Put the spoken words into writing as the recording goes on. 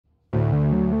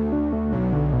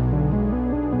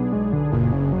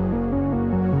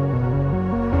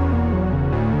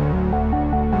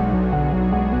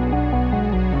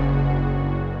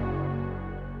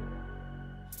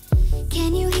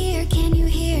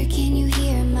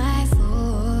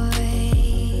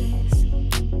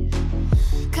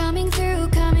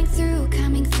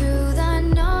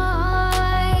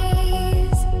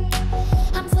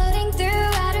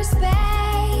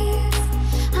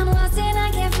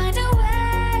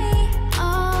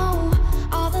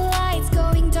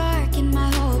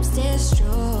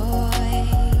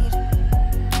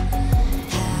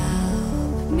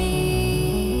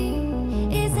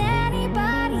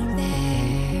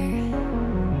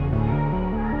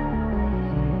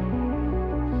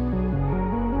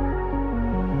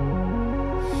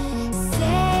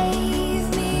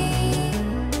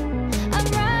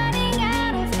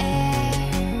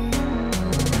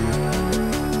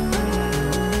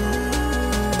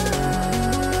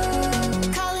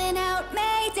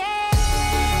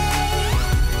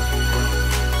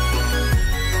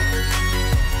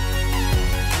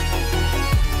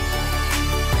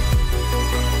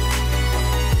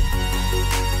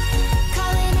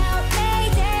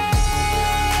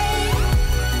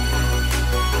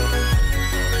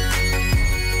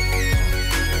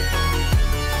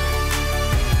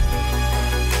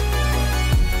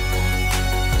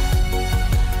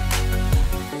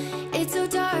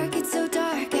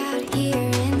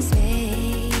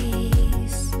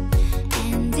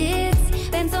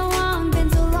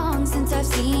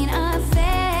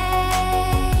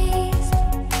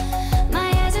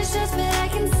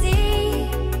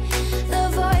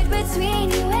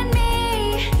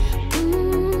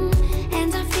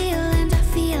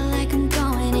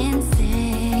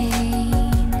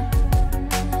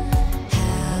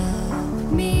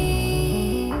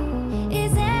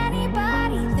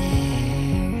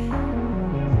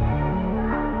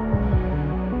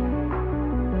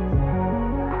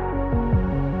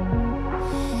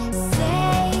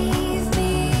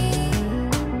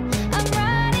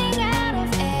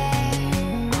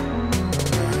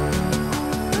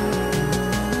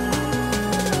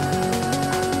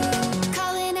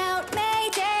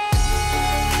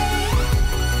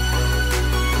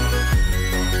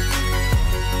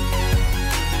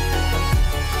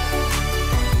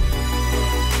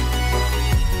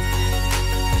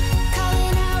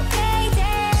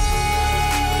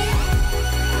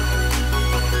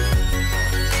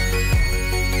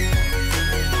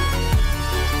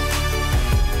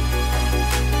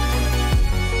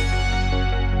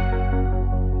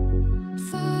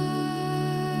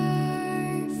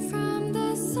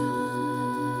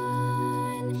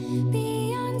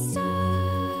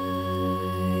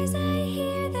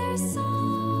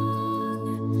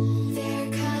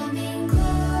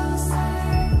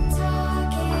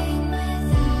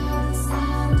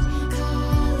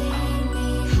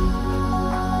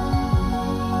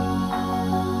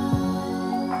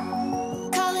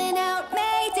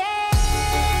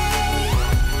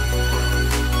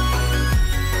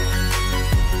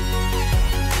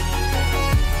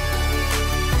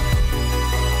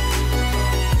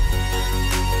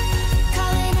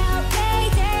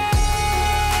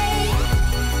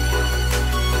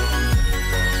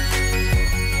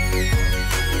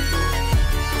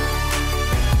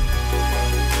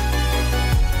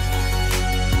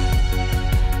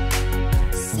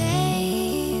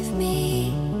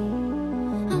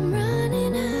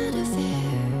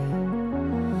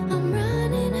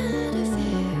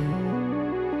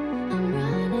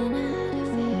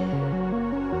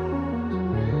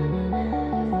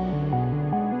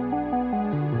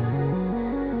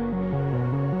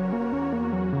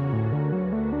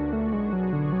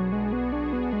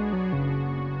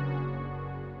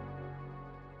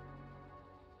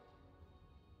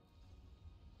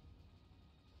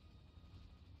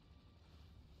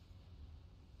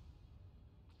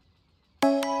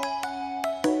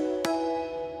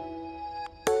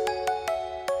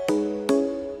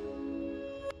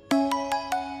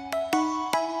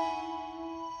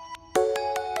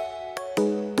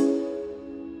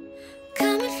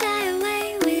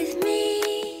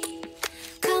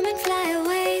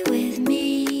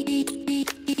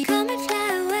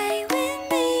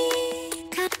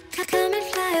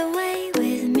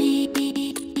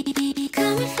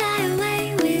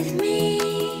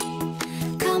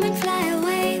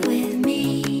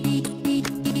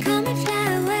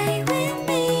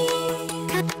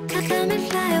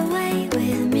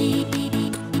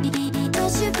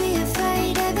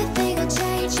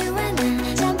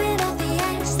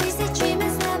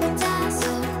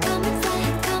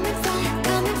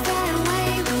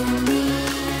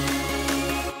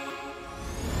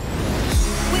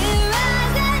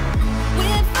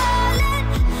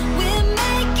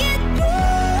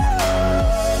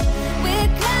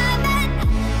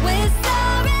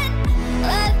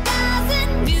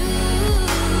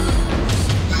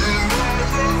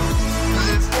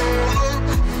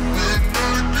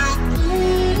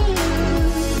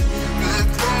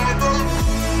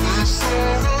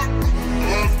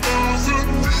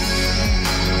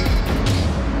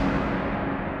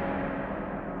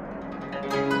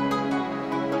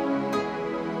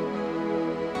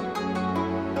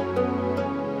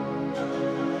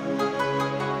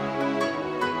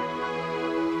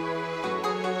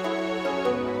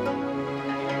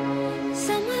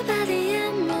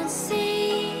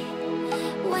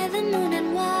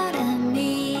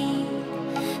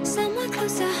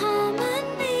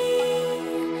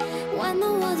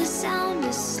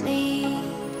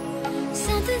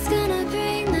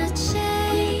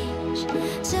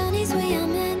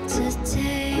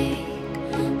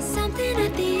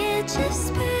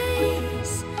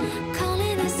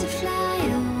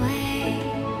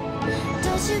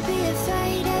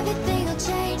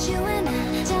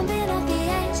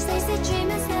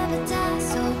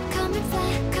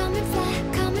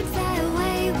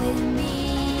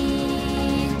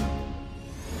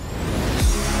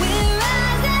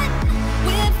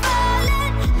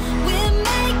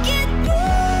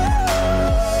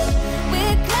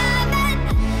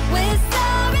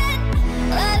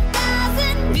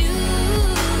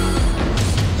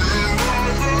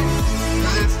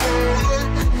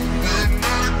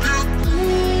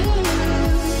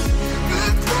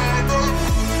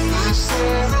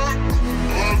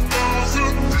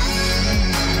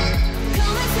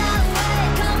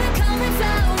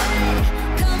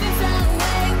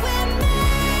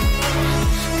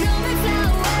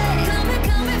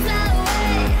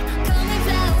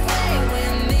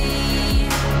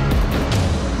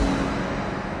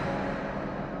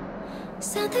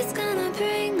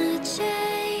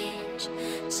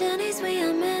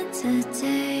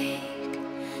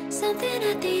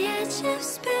edge of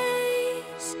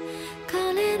space,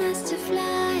 calling us to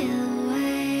fly away.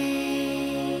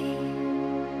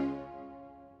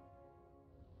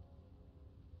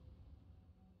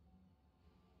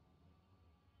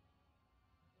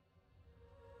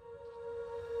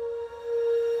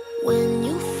 When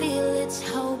you feel it's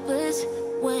hopeless,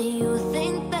 when you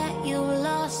think that you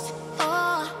lost,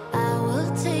 oh, I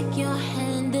will take your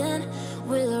hand and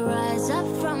we'll rise up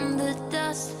from the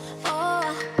dust.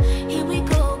 Oh, here we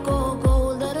go, go, go,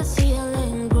 let us heal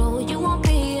and grow. You won't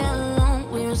be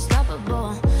alone, we're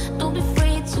unstoppable. Don't be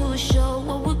afraid to show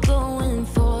what we're going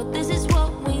for. This is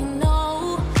what we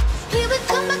know. Here we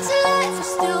come back to life,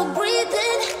 we're still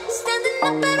breathing. Standing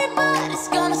up, everybody's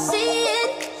gonna see it.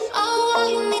 Oh, all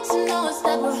you need to know is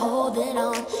that we're holding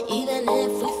on. Even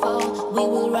if we fall, we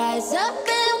will rise up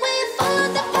and we follow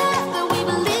the path that we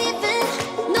believe in.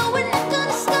 No, we're not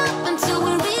gonna stop until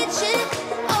we reach it.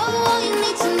 Oh, all you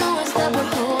need to know is that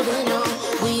we're holding on.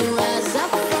 We rise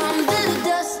up from the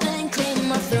dust and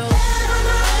claim our throne.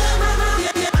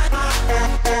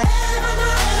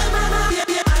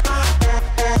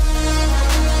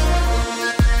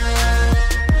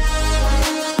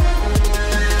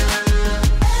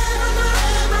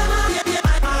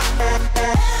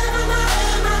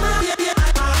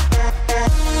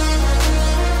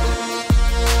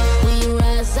 We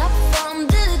rise up from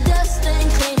the dust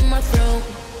and claim our throne.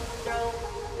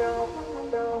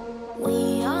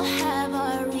 We all have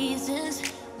our reasons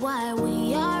why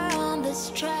we are on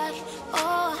this track.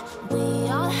 Oh, we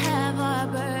all have our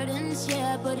burdens,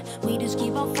 yeah, but we just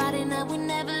keep on fighting and we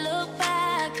never look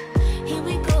back. Here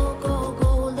we go, go,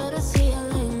 go, let us heal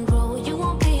and grow. You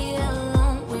won't be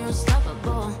alone, we're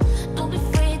unstoppable. Don't be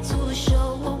afraid to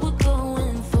show what we're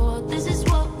going for. This is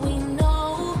what we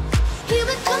know. Here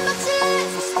we come back to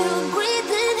life, we're still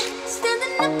breathing.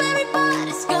 Standing up,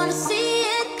 everybody's gonna see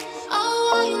it.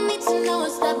 Oh, all you need to know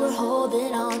is that we're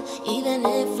holding on. Even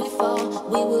if we fall,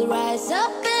 we will rise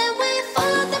up and we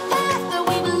follow the